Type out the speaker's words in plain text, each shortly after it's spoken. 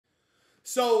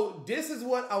So this is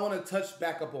what I want to touch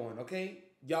back up on, okay?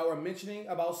 Y'all were mentioning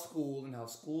about school and how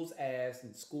school's ass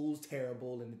and school's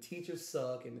terrible and the teachers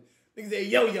suck and niggas say,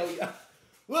 yo.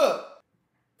 Look,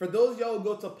 for those y'all who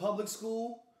go to public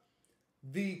school,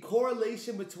 the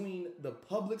correlation between the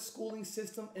public schooling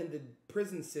system and the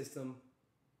prison system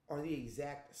are the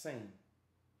exact same.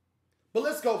 But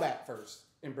let's go back first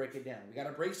and break it down. We got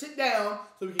to break shit down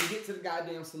so we can get to the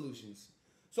goddamn solutions.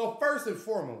 So first and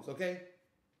foremost, okay?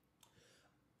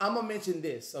 I'm going to mention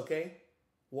this, okay?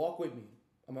 Walk with me.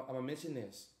 I'm going to mention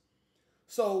this.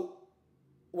 So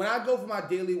when I go for my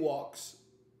daily walks,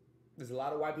 there's a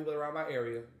lot of white people around my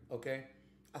area, okay?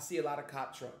 I see a lot of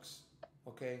cop trucks,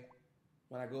 okay?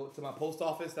 When I go to my post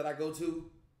office that I go to,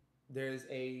 there's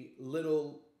a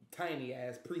little tiny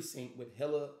ass precinct with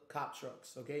hella cop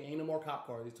trucks, okay? Ain't no more cop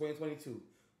cars. It's 2022,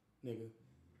 nigga.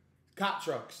 Cop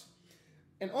trucks.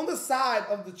 And on the side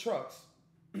of the trucks,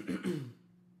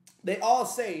 they all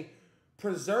say,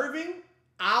 preserving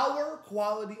our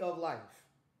quality of life.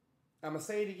 I'm going to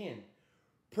say it again.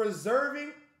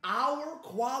 Preserving our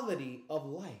quality of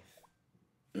life.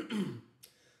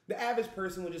 The average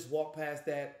person would just walk past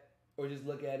that or just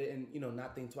look at it and,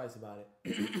 not think twice about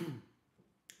it.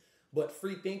 But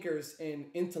free thinkers and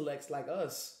intellects like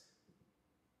us,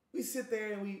 we sit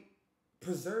there and we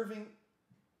preserving,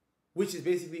 which is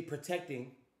basically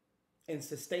protecting and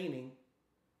sustaining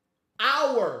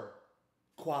our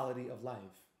quality of life.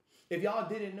 If y'all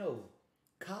didn't know,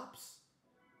 cops,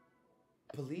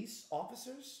 police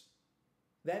officers,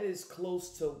 that is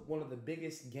close to one of the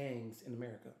biggest gangs in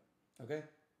America. Okay?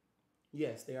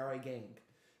 Yes, they are a gang.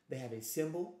 They have a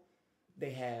symbol.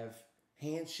 They have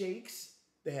handshakes.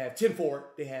 They have 10-4.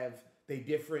 They have the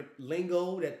different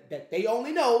lingo that they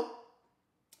only know.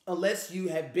 Unless you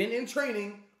have been in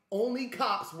training, only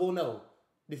cops will know.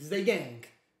 This is a gang.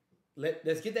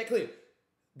 Let's get that clear.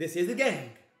 This is a gang.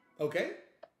 Okay?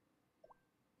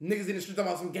 Niggas in the street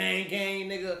talking about some gang,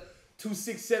 nigga.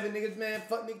 267 niggas, man.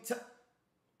 Fuck nigga.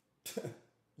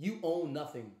 You own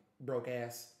nothing, broke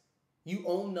ass. You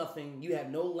own nothing. You have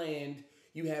no land.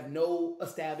 You have no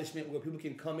establishment where people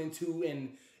can come into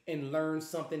and learn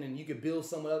something and you can build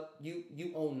something up.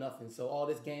 You own nothing. So all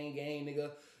this gang,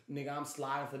 nigga, I'm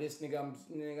sliding for this, nigga,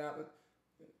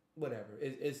 whatever.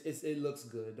 It looks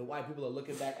good. The white people are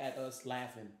looking back at us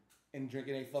laughing and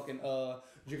drinking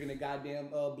a goddamn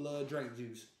blood drink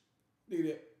juice. Look at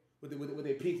that. With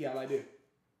their pinky out like this.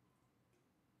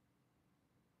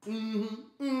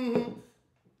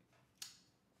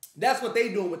 That's what they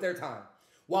doing with their time.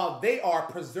 While they are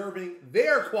preserving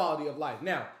their quality of life.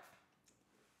 Now,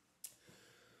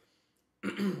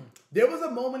 there was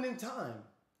a moment in time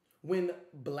when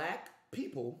black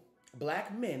people,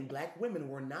 black men, black women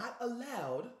were not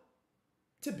allowed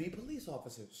to be police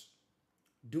officers.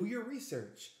 Do your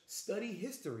research. Study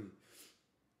history.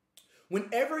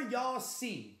 Whenever y'all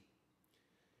see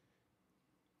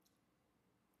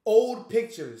old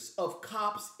pictures of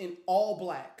cops in all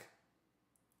black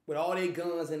with all their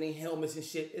guns and their helmets and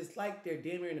shit, it's like they're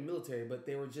damn near in the military, but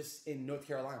they were just in North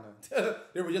Carolina.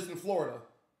 They were just in Florida.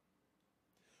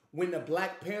 When the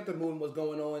Black Panther movement was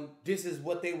going on, this is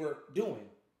what they were doing.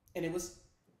 And it was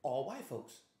all white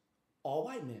folks. All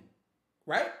white men.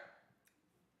 Right?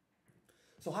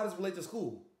 So how does it relate to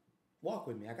school? Walk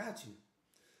with me. I got you.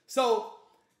 So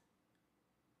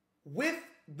with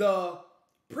the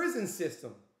prison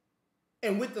system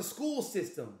and with the school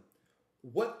system,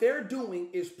 what they're doing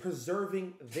is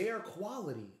preserving their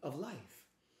quality of life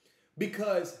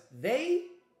because they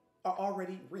are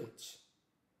already rich.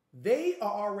 They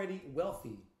are already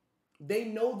wealthy. They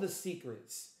know the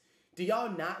secrets. Do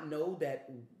y'all not know that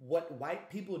what white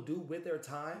people do with their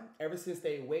time ever since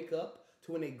they wake up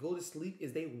to when they go to sleep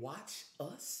is they watch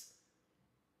us?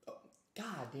 Oh,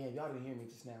 God damn, y'all didn't hear me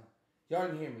just now. Y'all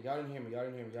didn't hear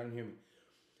me.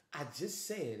 I just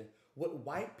said what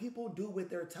white people do with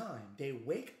their time. They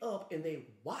wake up and they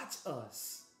watch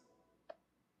us.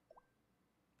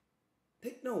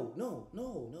 No.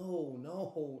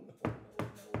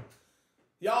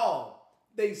 Y'all,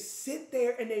 they sit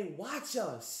there and they watch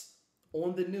us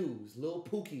on the news. Lil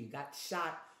Pookie got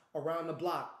shot around the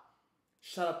block.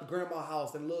 Shot up the grandma's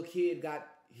house and little kid got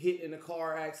hit in a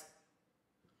car accident.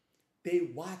 They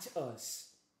watch us.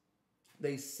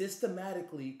 They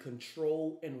systematically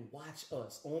control and watch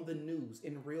us on the news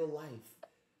in real life.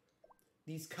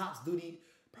 These cops do the...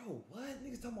 Bro, what?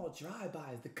 Niggas talking about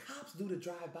drive-bys. The cops do the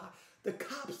drive-by. The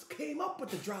cops came up with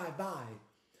the drive-by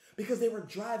because they were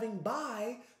driving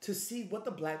by to see what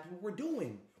the black people were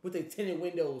doing with their tinted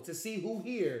windows, to see who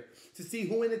here, to see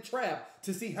who in the trap,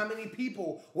 to see how many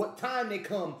people, what time they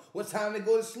come, what time they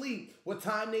go to sleep, what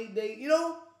time they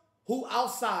who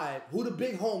outside, who the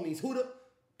big homies,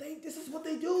 this is what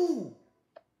they do.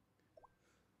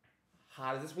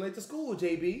 How does this relate to school,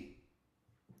 JB?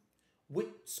 With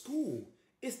school,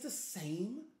 it's the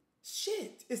same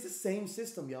shit. It's the same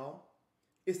system, y'all.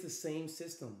 It's the same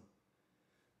system.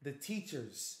 The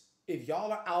teachers, if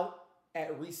y'all are out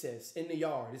at recess, in the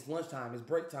yard, it's lunchtime, it's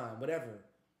break time, whatever,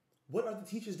 what are the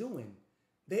teachers doing?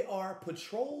 They are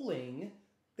patrolling.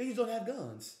 They just don't have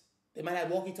guns. They might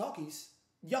have walkie-talkies.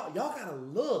 Y'all gotta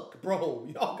look, bro.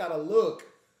 Y'all gotta look.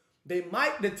 The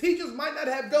teachers might not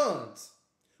have guns,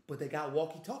 but they got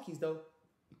walkie-talkies though.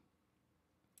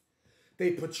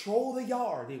 They patrol the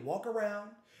yard. They walk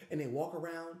around and they walk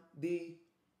around the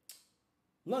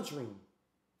lunchroom.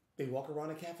 They walk around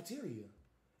the cafeteria.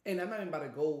 And I'm not even about to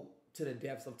go to the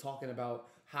depths of talking about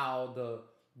how the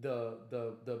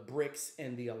bricks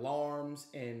and the alarms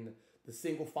and the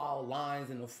single file lines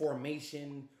and the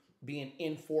formation, being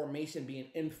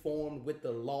informed with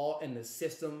the law and the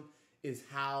system is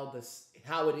how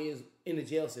it is in the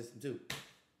jail system too.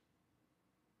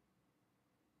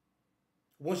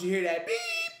 Once you hear that beep,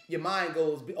 your mind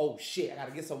goes, oh shit, I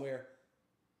gotta get somewhere.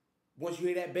 Once you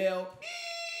hear that bell,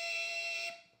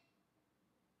 beep,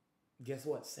 guess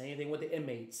what? Same thing with the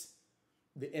inmates.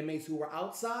 The inmates who were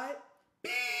outside,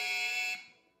 beep,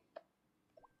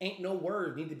 ain't no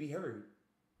word need to be heard.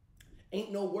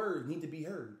 Ain't no word need to be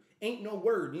heard. Ain't no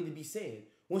word need to be said.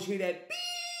 Once you hear that beep,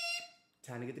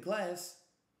 time to get to class.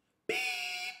 Beep,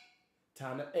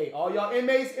 time to, hey, all y'all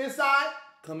inmates inside,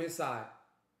 come inside.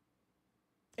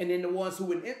 And then the ones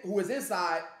who is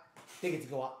inside, they get to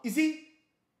go out. You see?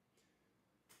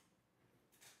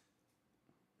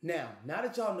 Now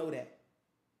that y'all know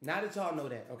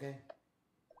that, okay?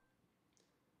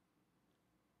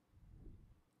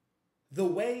 The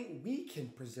way we can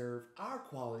preserve our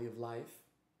quality of life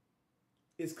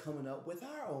is coming up with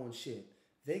our own shit.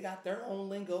 They got their own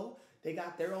lingo. They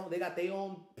got their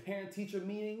own parent-teacher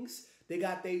meetings. They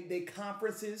got they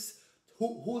conferences.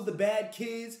 Who's the bad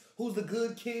kids? Who's the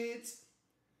good kids?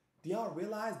 Do y'all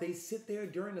realize they sit there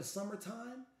during the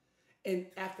summertime? And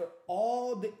after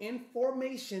all the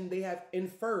information they have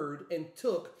inferred and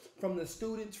took from the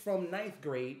students from 9th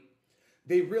grade,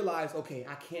 they realize, okay,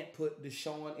 I can't put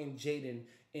Deshaun and Jaden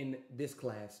in this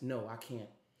class. No, I can't.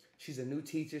 She's a new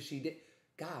teacher.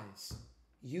 Guys,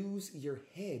 use your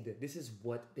head. This is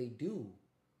what they do.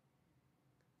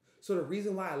 So the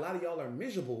reason why a lot of y'all are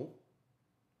miserable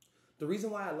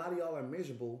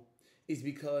is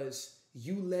because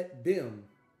you let them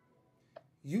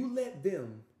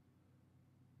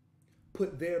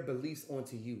put their beliefs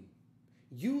onto you.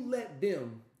 You let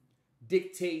them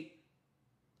dictate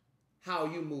how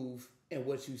you move and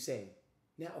what you say.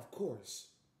 Now, of course,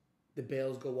 the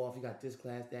bells go off. You got this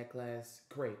class, that class.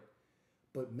 Great.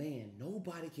 But man,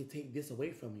 nobody can take this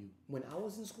away from you. When I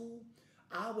was in school,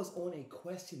 I was on a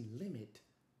question limit.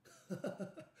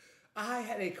 I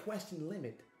had a question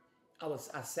limit.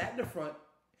 I sat in the front.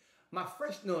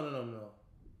 No.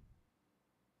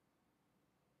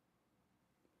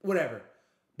 Whatever.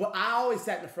 But I always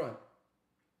sat in the front.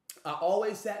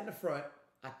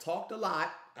 I talked a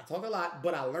lot,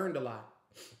 but I learned a lot.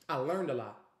 I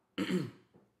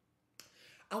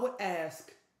would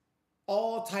ask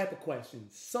all type of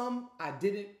questions. Some I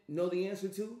didn't know the answer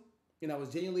to, and I was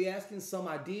genuinely asking. Some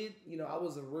I did. I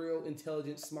was a real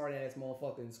intelligent, smart-ass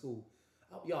motherfucker in school.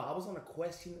 I was on a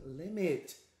question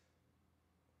limit.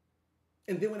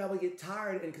 And then when I would get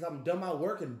tired and because I'm done my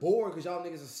work and bored because y'all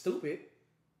niggas are stupid,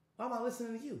 why am I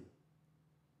listening to you?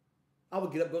 I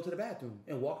would get up, go to the bathroom,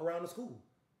 and walk around the school.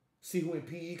 See who in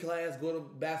PE class, go to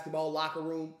basketball locker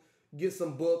room, get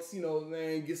some books,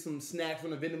 get some snacks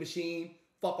from the vending machine,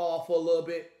 fuck off for a little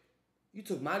bit. You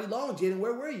took mighty long, Jaden.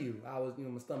 Where were you? I was,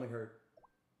 my stomach hurt.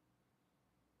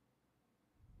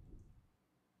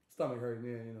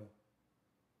 Yeah.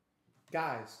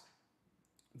 Guys,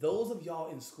 those of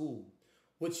y'all in school,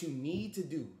 what you need to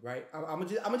do, right? I'm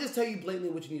gonna just tell you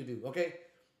blatantly what you need to do, okay?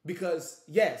 Because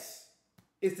yes,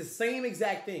 it's the same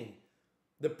exact thing.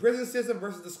 The prison system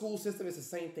versus the school system is the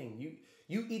same thing.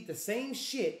 You eat the same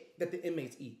shit that the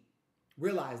inmates eat.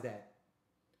 Realize that.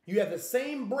 You have the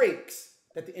same breaks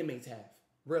that the inmates have.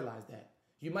 Realize that.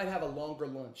 You might have a longer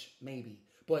lunch, maybe.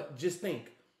 But just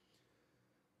think,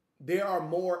 there are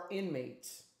more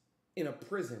inmates in a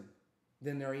prison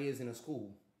than there is in a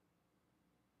school.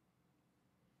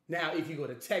 Now, if you go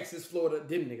to Texas, Florida,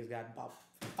 them niggas got about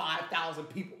 5,000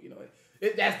 people.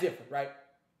 That's different, right?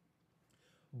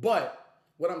 But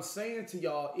what I'm saying to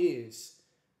y'all is,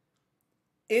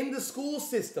 in the school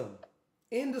system,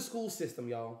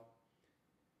 y'all,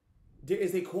 there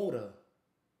is a quota.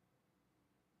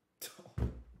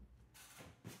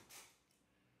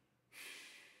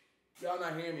 y'all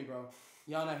not hearing me, bro.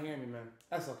 Y'all not hearing me, man.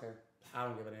 That's okay. I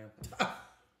don't give a damn.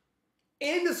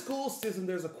 In the school system,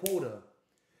 there's a quota.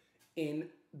 In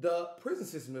the prison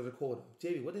system, there's a quota.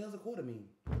 JB, what the hell does a quota mean?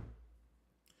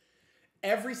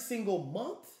 Every single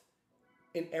month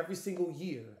and every single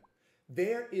year,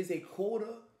 there is a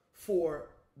quota for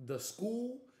the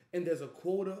school and there's a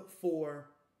quota for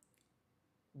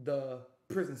the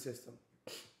prison system.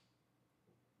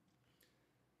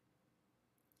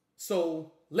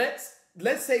 So let's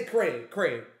say Craig,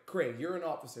 you're an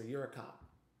officer, you're a cop,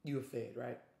 you're a fed,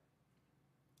 right?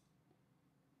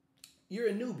 You're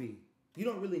a newbie. You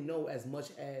don't really know as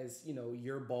much as, you know,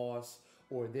 your boss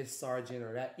or this sergeant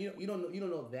or that. You don't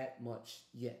know that much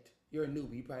yet. You're a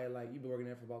newbie. You probably you've been working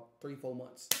there for about 3-4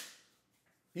 months.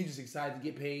 You just excited to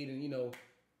get paid and, you know,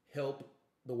 help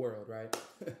the world, right?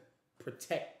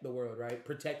 Protect the world, right?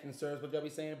 Protect and serve. What y'all be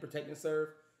saying? Protect and serve?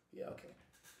 Yeah, okay.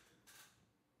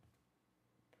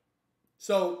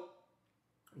 So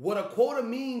what a quota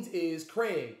means is,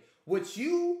 Craig, what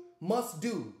you must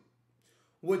do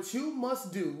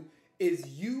is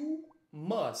you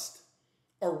must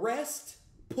arrest,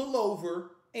 pull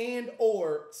over, and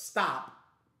or stop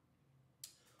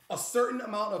a certain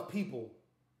amount of people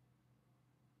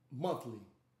monthly.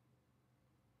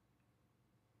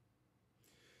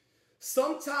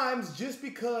 Sometimes just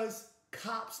because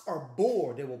cops are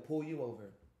bored, they will pull you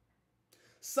over.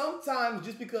 Sometimes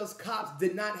just because cops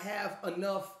did not have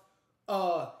enough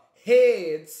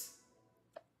heads,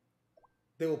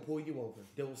 they will pull you over.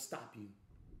 They will stop you.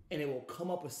 And they will come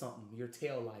up with something. Your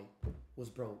tail light was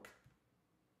broke.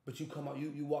 But you come out,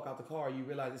 you walk out the car, you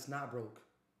realize it's not broke.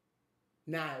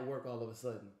 Now at work all of a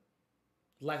sudden.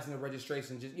 License and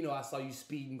registration, just, you know, I saw you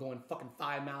speeding, going fucking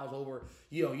 5 miles over.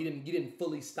 You know, you didn't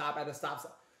fully stop at a stop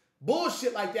sign.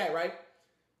 Bullshit like that, right?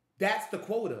 That's the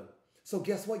quota. So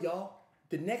guess what, y'all?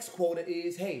 The next quota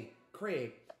is, hey,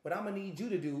 Craig, what I'm going to need you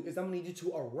to do is I'm going to need you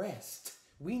to arrest.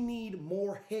 We need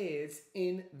more heads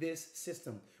in this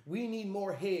system. We need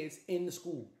more heads in the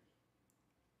school.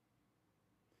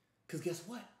 Because guess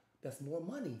what? That's more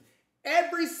money.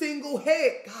 Every single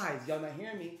head, guys, y'all not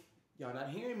hearing me. Y'all not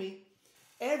hearing me.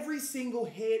 Every single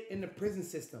head in the prison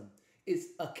system is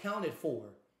accounted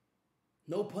for.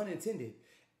 No pun intended.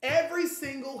 Every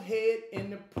single head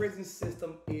in the prison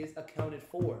system is accounted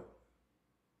for.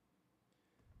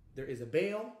 There is a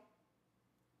bail.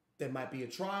 There might be a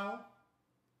trial.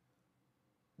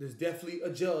 There's definitely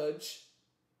a judge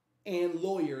and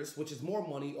lawyers, which is more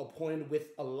money, appointed with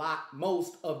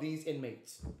most of these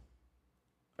inmates.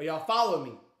 Are y'all following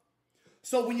me?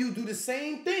 So when you do the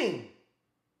same thing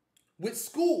with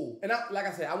school, and like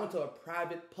I said, I went to a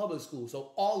private public school,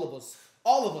 so all of us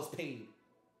paid.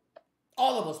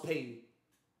 All of us paid.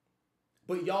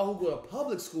 But y'all who go to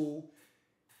public school,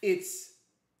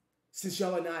 since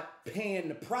y'all are not paying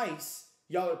the price,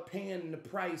 y'all are paying the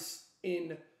price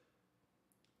in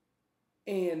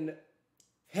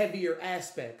heavier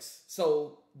aspects.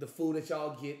 So the food that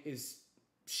y'all get is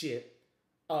shit.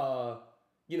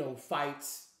 You know,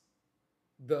 fights.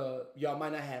 Y'all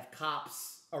might not have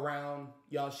cops around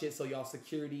y'all shit, so y'all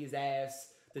security is ass.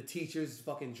 The teachers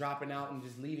fucking dropping out and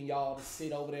just leaving y'all to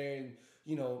sit over there and,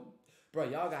 you know, bro,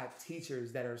 y'all got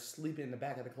teachers that are sleeping in the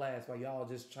back of the class while y'all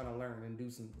just trying to learn and do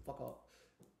some fuck up.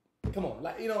 Come on,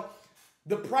 like, you know,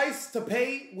 the price to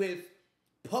pay with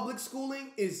public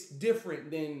schooling is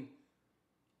different than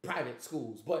private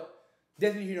schools, but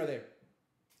that's neither here nor there.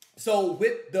 So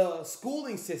with the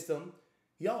schooling system,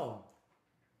 y'all,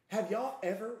 have y'all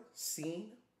ever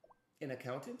seen an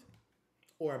accountant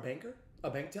or a banker, a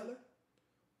bank teller,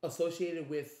 associated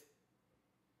with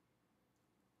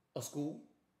a school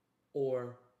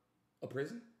or a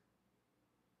prison?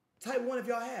 Type 1 if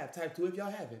y'all have. Type 2 if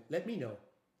y'all haven't. Let me know.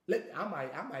 I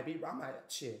might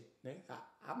shit.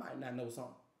 I might not know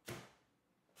something.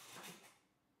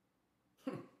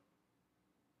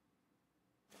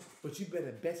 But you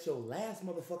better bet your last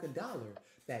motherfucking dollar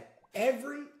that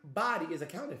everybody is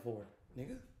accounted for,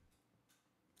 nigga.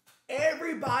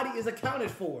 Everybody is accounted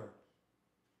for.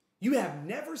 You have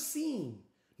never seen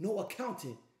no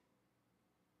accountant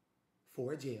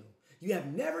for a jail. You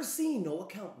have never seen no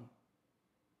accountant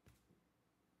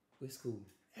with school.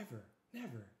 Ever.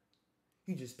 Never.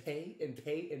 You just pay and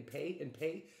pay and pay and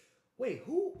pay. Wait,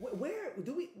 where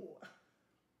do we...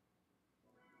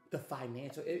 The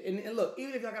financial... And look,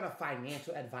 even if y'all got a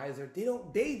financial advisor,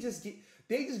 they just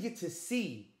get to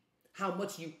see how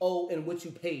much you owe and what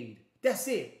you paid. That's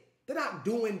it. They're not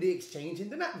doing the exchanging.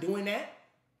 They're not doing that.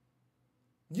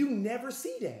 You never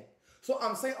see that. So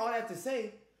I'm saying all that to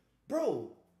say,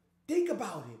 bro, think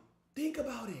about it. Think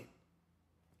about it.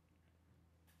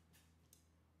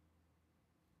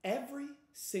 Every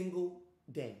single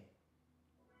day,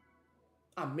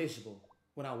 I'm miserable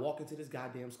when I walk into this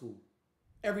goddamn school.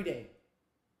 Every day.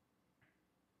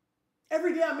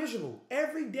 Every day I'm miserable.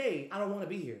 Every day I don't want to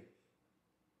be here.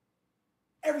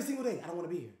 Every single day I don't want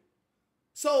to be here.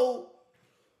 So,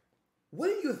 what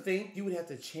do you think you would have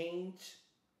to change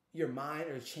your mind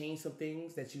or change some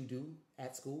things that you do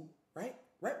at school? Right?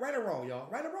 Right or wrong, y'all.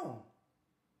 Right or wrong.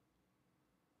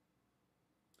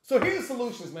 So here's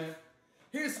solutions, man.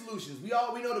 Here's solutions. We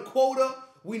know the quota.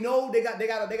 We know they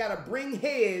gotta bring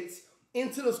heads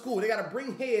into the school. They gotta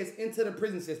bring heads into the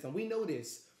prison system. We know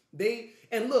this.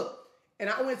 And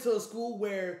I went to a school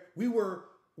where we were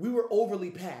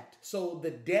overly packed. So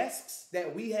the desks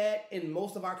that we had in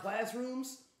most of our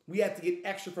classrooms, we had to get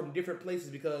extra from different places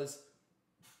because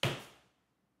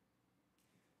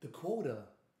the quota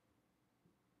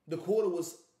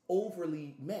was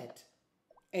overly met,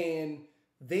 and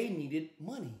they needed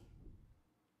money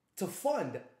to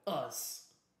fund us.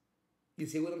 You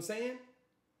see what I'm saying?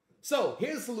 So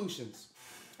here's solutions.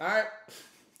 All right,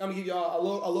 I'm gonna give y'all a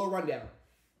little rundown.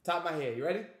 Top of my head, you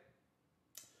ready?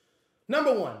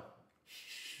 Number one,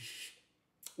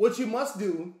 what you must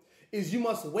do is you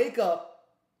must wake up.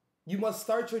 You must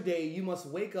start your day. You must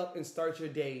wake up and start your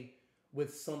day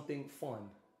with something fun.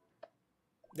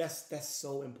 That's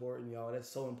so important, y'all. That's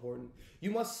so important.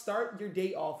 You must start your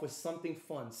day off with something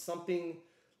fun, something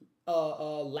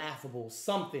laughable,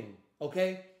 something,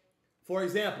 okay? For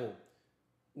example,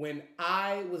 when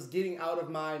I was getting out of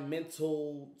my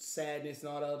mental sadness and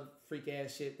all the other freak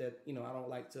ass shit that, I don't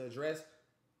like to address,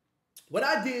 what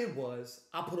I did was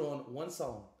I put on one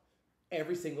song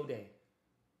every single day.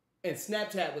 And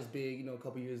Snapchat was big, a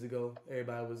couple years ago.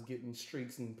 Everybody was getting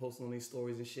streaks and posting on their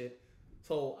stories and shit.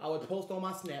 So I would post on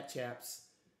my Snapchats,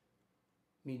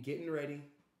 me getting ready.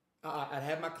 I'd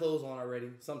have my clothes on already.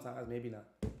 Sometimes, maybe not.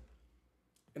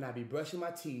 And I'd be brushing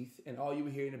my teeth, and all you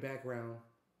would hear in the background,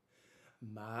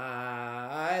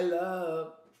 my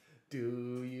love,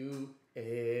 do you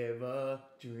ever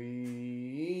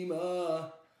dream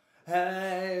of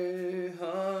hey,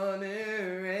 honey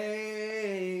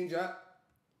raindrop?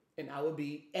 And I would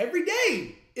be every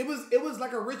day. It was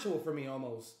like a ritual for me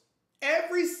almost.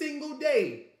 Every single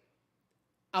day,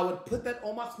 I would put that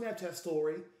on my Snapchat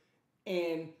story,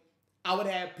 and I would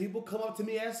have people come up to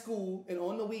me at school and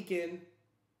on the weekend,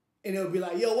 and it would be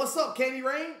like, yo, what's up, Candy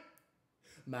Rain?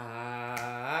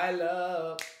 My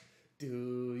love,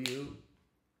 do you?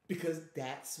 Because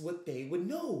that's what they would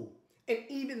know. And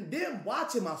even them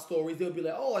watching my stories, they'll be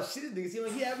like, oh, shit, this nigga seem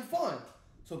like he having fun.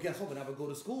 So guess what? When I would go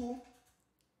to school,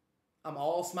 I'm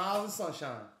all smiles and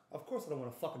sunshine. Of course I don't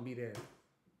want to fucking be there.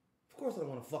 Of course I don't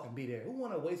want to fucking be there. Who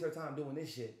want to waste their time doing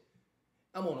this shit?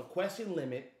 I'm on a question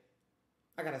limit.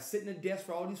 I got to sit in the desk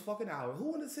for all these fucking hours. Who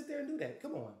want to sit there and do that?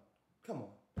 Come on.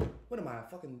 What am I, a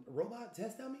fucking robot?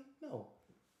 Test dummy? No.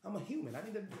 I'm a human.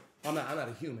 I'm not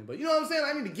a human, but you know what I'm saying?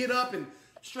 I need to get up and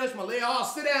stretch my leg. Oh,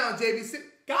 sit down, JB. Sit.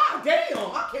 God damn,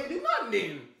 I can't do nothing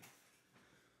then.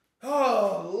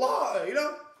 Oh, Lord,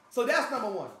 So that's number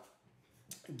one.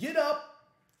 Get up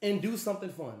and do something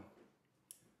fun.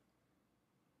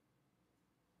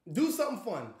 Do something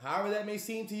fun. However that may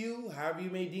seem to you, however you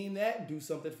may deem that, do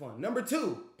something fun. Number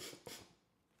two.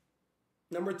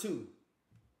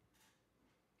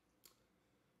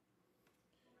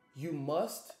 You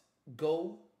must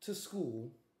go to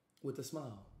school with a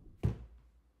smile.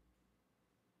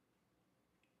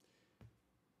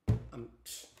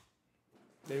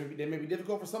 They may be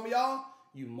difficult for some of y'all.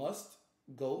 You must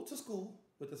go to school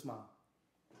with a smile.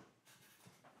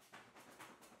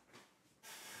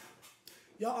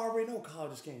 Y'all already know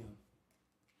college is scam.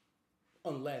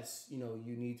 Unless, you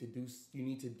need to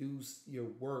do your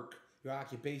work, your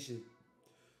occupation.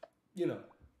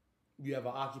 You have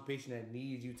an occupation that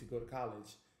needs you to go to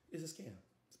college. It's a scam.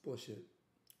 It's bullshit.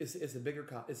 It's a bigger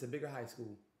high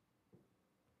school.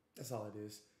 That's all it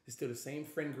is. It's still the same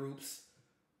friend groups,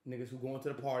 niggas who going to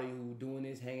the party, who doing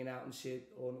this, hanging out and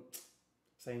shit, or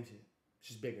same shit. It's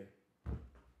just bigger.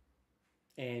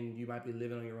 And you might be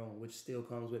living on your own, which still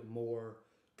comes with more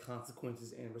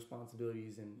consequences and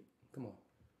responsibilities. And come on.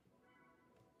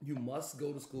 You must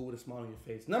go to school with a smile on your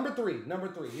face. Number three.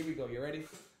 Here we go. You ready?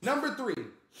 Number 3.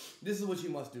 This is what you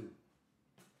must do.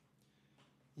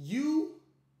 You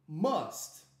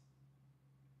must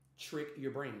trick your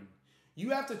brain.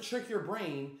 You have to trick your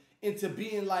brain into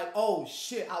being like, oh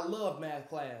shit, I love math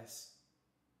class.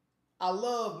 I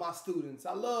love my students.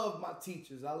 I love my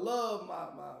teachers. I love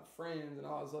my friends and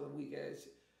all this other weak ass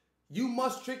shit. You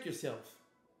must trick yourself.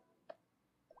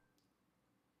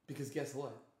 Because guess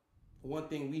what? One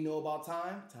thing we know about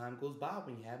time goes by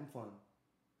when you're having fun.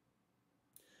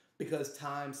 because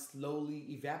time slowly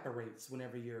evaporates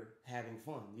whenever you're having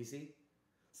fun, you see?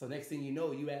 So next thing you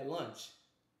know, you at lunch.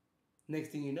 Next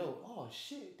thing you know, oh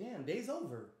shit, damn, day's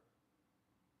over.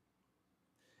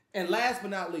 And last but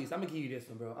not least, I'm gonna give you this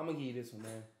one, bro. I'm gonna give you this one,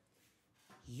 man.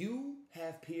 You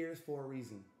have peers for a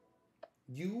reason.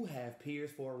 You have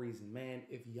peers for a reason, man.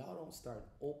 If y'all don't start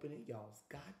opening y'all's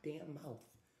goddamn mouth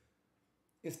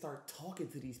and start talking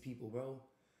to these people, bro.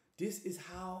 This is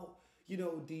how,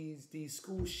 these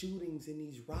school shootings and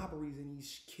these robberies and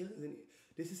these killings, and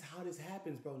this is how this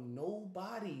happens, bro.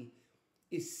 Nobody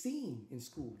is seen in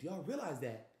school. Do y'all realize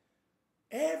that?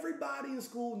 Everybody in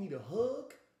school need a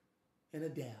hug and a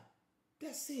dab.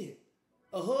 That's it.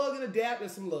 A hug and a dab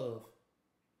and some love.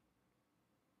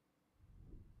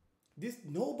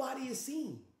 Nobody is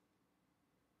seen.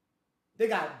 They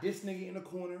got this nigga in the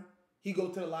corner. He go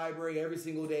to the library every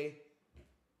single day.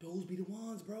 Those be the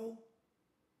ones, bro.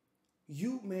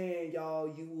 You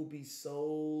will be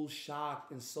so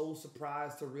shocked and so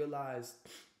surprised to realize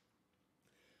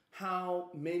how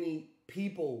many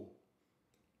people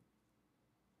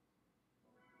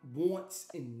wants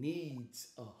and needs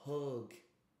a hug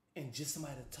and just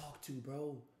somebody to talk to,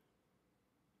 bro.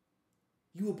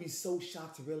 You will be so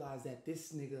shocked to realize that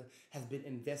this nigga has been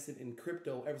invested in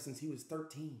crypto ever since he was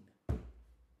 13.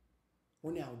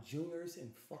 We're now juniors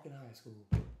in fucking high school.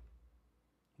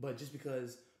 But just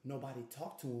because nobody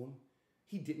talked to him,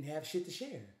 he didn't have shit to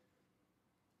share.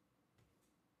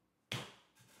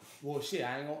 Well, shit,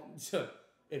 I ain't gonna...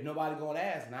 If nobody gonna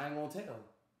ask, and I ain't gonna tell.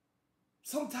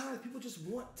 Sometimes people just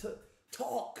want to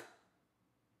talk.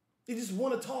 They just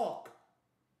want to talk.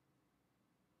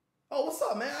 Oh, what's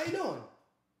up, man? How you doing?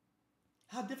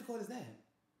 How difficult is that?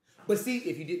 But see,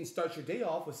 if you didn't start your day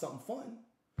off with something fun,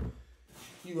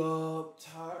 you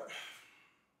tired,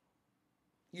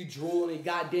 you drool on your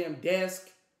goddamn desk.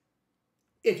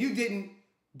 If you didn't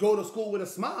go to school with a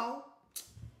smile,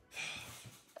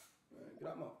 man, get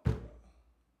out my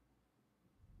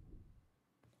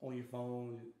on your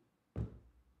phone.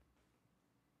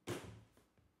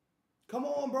 Come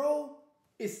on, bro.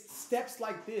 It's steps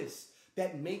like this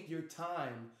that make your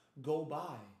time go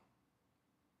by.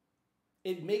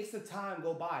 It makes the time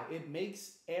go by. It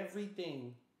makes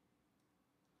everything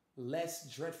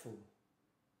less dreadful.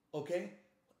 Okay?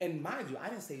 And mind you, I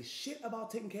didn't say shit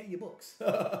about taking care of your books.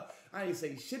 I didn't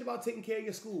say shit about taking care of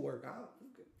your schoolwork.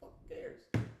 Who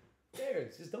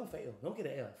cares? Just don't fail. Don't get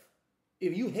an F.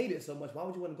 If you hate it so much, why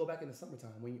would you want to go back in the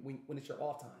summertime when it's your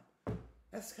off time?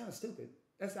 That's kind of stupid.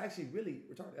 That's actually really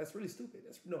retarded. That's really stupid.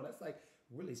 That's like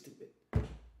really stupid.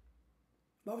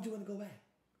 Why would you want to go back?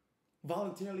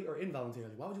 Voluntarily or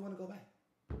involuntarily? Why would you want to go back?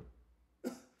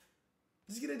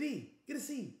 Just get a D, get a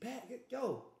C,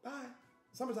 go, bye.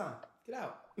 Summertime, get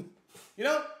out.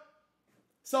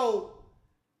 So,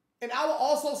 and I will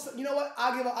also, you know what?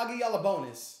 I'll give y'all a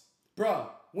bonus, bruh.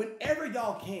 Whenever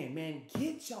y'all can, man,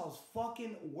 get y'all's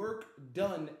fucking work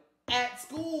done at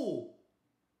school.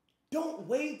 Don't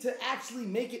wait to actually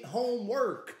make it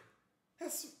homework.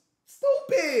 That's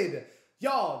stupid.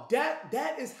 Y'all,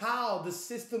 that is how the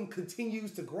system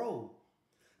continues to grow.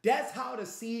 That's how the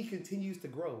seed continues to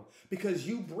grow. Because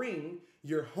you bring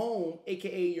your home,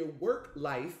 aka your work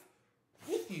life,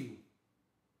 with you.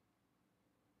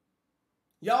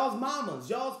 Y'all's mamas,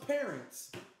 y'all's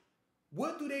parents,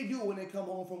 what do they do when they come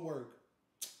home from work?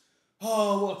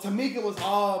 Oh, well, Tamika was,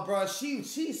 bro,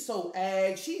 she's so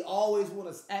ag. She always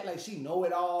want to act like she know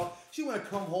it all. She want to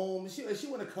come home. She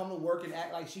want to come to work and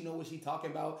act like she know what she talking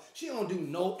about. She don't do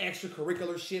no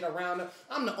extracurricular shit around her.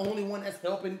 I'm the only one that's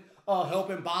helping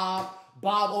Bob.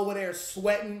 Bob over there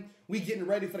sweating. We getting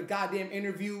ready for the goddamn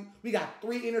interview. We got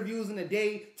 3 interviews in a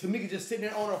day. Tamika just sitting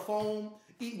there on her phone,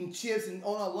 eating chips and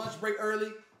on her lunch break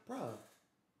early. Bro,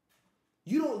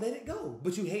 you don't let it go,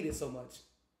 but you hate it so much.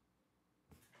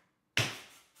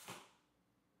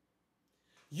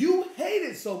 You hate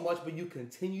it so much, but you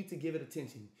continue to give it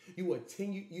attention. You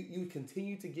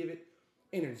continue to give it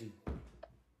energy.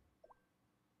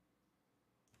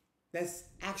 That's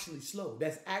actually slow.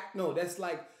 That's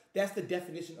the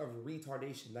definition of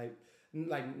retardation.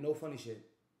 Like no funny shit.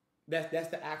 That's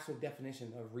the actual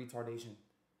definition of retardation.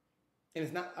 And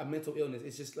it's not a mental illness.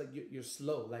 It's just like you're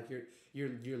slow. Like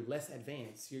you're less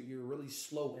advanced. You're really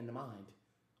slow in the mind.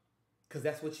 Because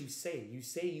that's what you say. You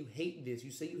say you hate this.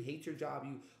 You say you hate your job.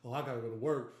 I gotta go to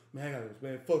work. Man,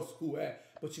 fuck school at.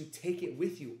 But you take it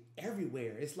with you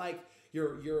everywhere. It's like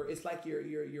your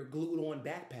glued on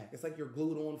backpack. It's like your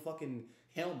glued on fucking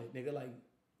helmet, nigga. Like,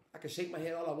 I can shake my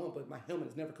head all I want, but my helmet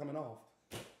is never coming off.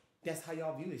 That's how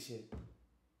y'all view this shit.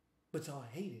 But y'all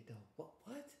hate it though.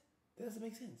 What? That doesn't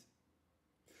make sense.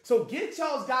 So get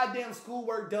y'all's goddamn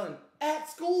schoolwork done at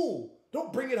school.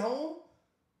 Don't bring it home.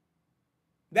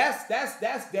 That's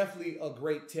definitely a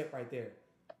great tip right there.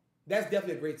 That's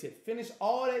definitely a great tip. Finish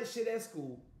all that shit at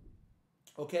school.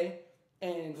 Okay?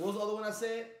 And what was the other one I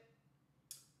said?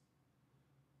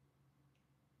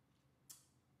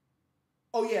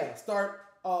 Oh yeah, start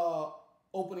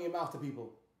opening your mouth to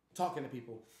people, talking to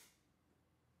people.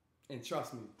 And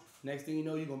trust me, next thing you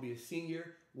know, you're gonna be a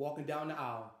senior walking down the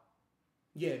aisle.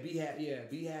 Yeah, be happy. Yeah,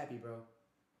 be happy, bro.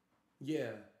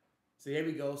 Yeah. So there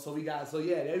we go.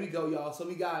 There we go, y'all. So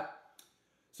we got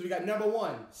number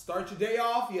one. Start your day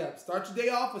off. Yeah, start your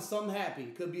day off with something happy.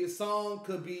 Could be a song.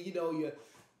 Could be, you know, your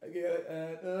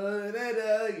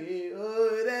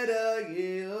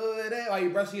while you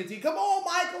brushing your teeth. Come on,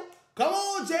 Michael. Come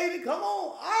on, Jaden. Come on.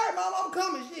 All right, Mom, I'm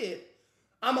coming. Shit.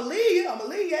 I'ma leave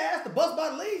your ass. The bus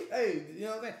about to leave. Hey, you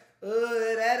know what I'm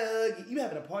saying? You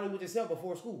having a party with yourself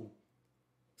before school.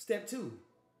 Step 2.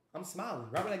 I'm smiling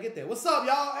right when I get there. What's up,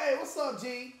 y'all? Hey, what's up,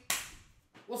 G?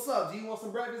 What's up, G? You want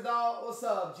some breakfast, dog? What's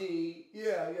up, G?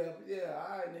 Yeah. All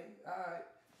right, nigga. All right.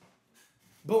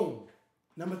 Boom.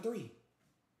 Number 3.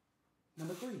 Be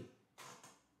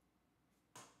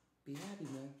happy,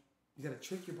 man. You gotta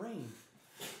trick your brain.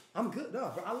 I'm good,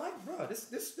 no, bro. I like, bro. This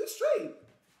straight.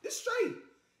 This straight.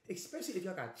 Especially if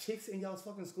y'all got chicks in y'all's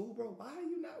fucking school, bro. Why are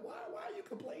you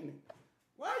complaining?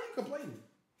 Why are you complaining?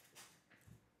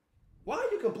 Why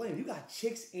are you complaining? You got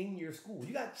chicks in your school.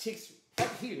 You got chicks right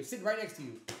here, sitting right next to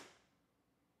you.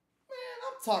 Man,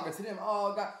 I'm talking to them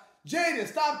all. God, Jaden,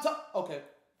 stop talking. Okay.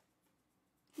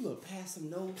 Look, pass some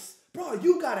notes. Bro,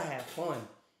 you gotta have fun.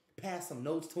 Pass some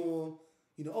notes to them.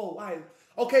 You know, oh, I.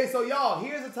 Okay, so y'all,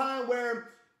 here's a time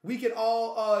where we can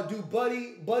all do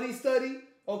buddy study,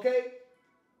 okay?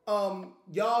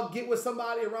 Y'all get with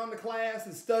somebody around the class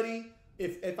and study.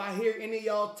 If I hear any of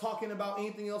y'all talking about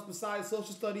anything else besides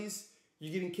social studies,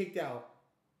 you're getting kicked out.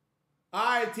 All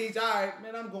right, teach. All right,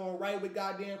 man. I'm going right with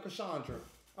goddamn Cassandra.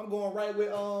 I'm going right with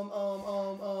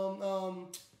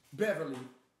Beverly.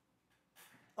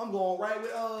 I'm going right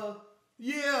with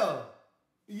yeah.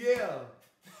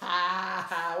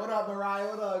 What up, Mariah?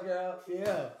 What up, girl?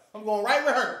 Yeah. I'm going right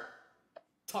with her.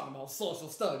 Talking about social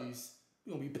studies.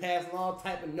 We're going to be passing all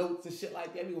type of notes and shit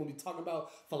like that. We're going to be talking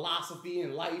about philosophy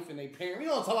and life and their parents. We're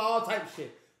going to talk about all type of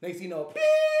shit. Next thing you know,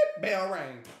 beep, bell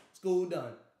rang. School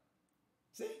done.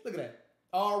 See? Look at that.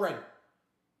 Already.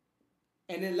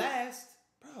 And then last,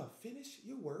 bro, finish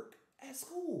your work at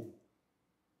school.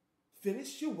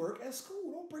 Finish your work at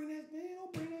school. Don't bring that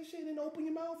shit in. Open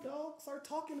your mouth, dog. Start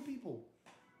talking to people.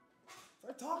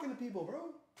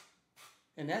 Bro.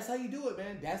 And that's how you do it,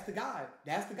 man. That's the guide.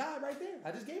 That's the guide right there.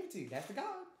 I just gave it to you. That's the guide.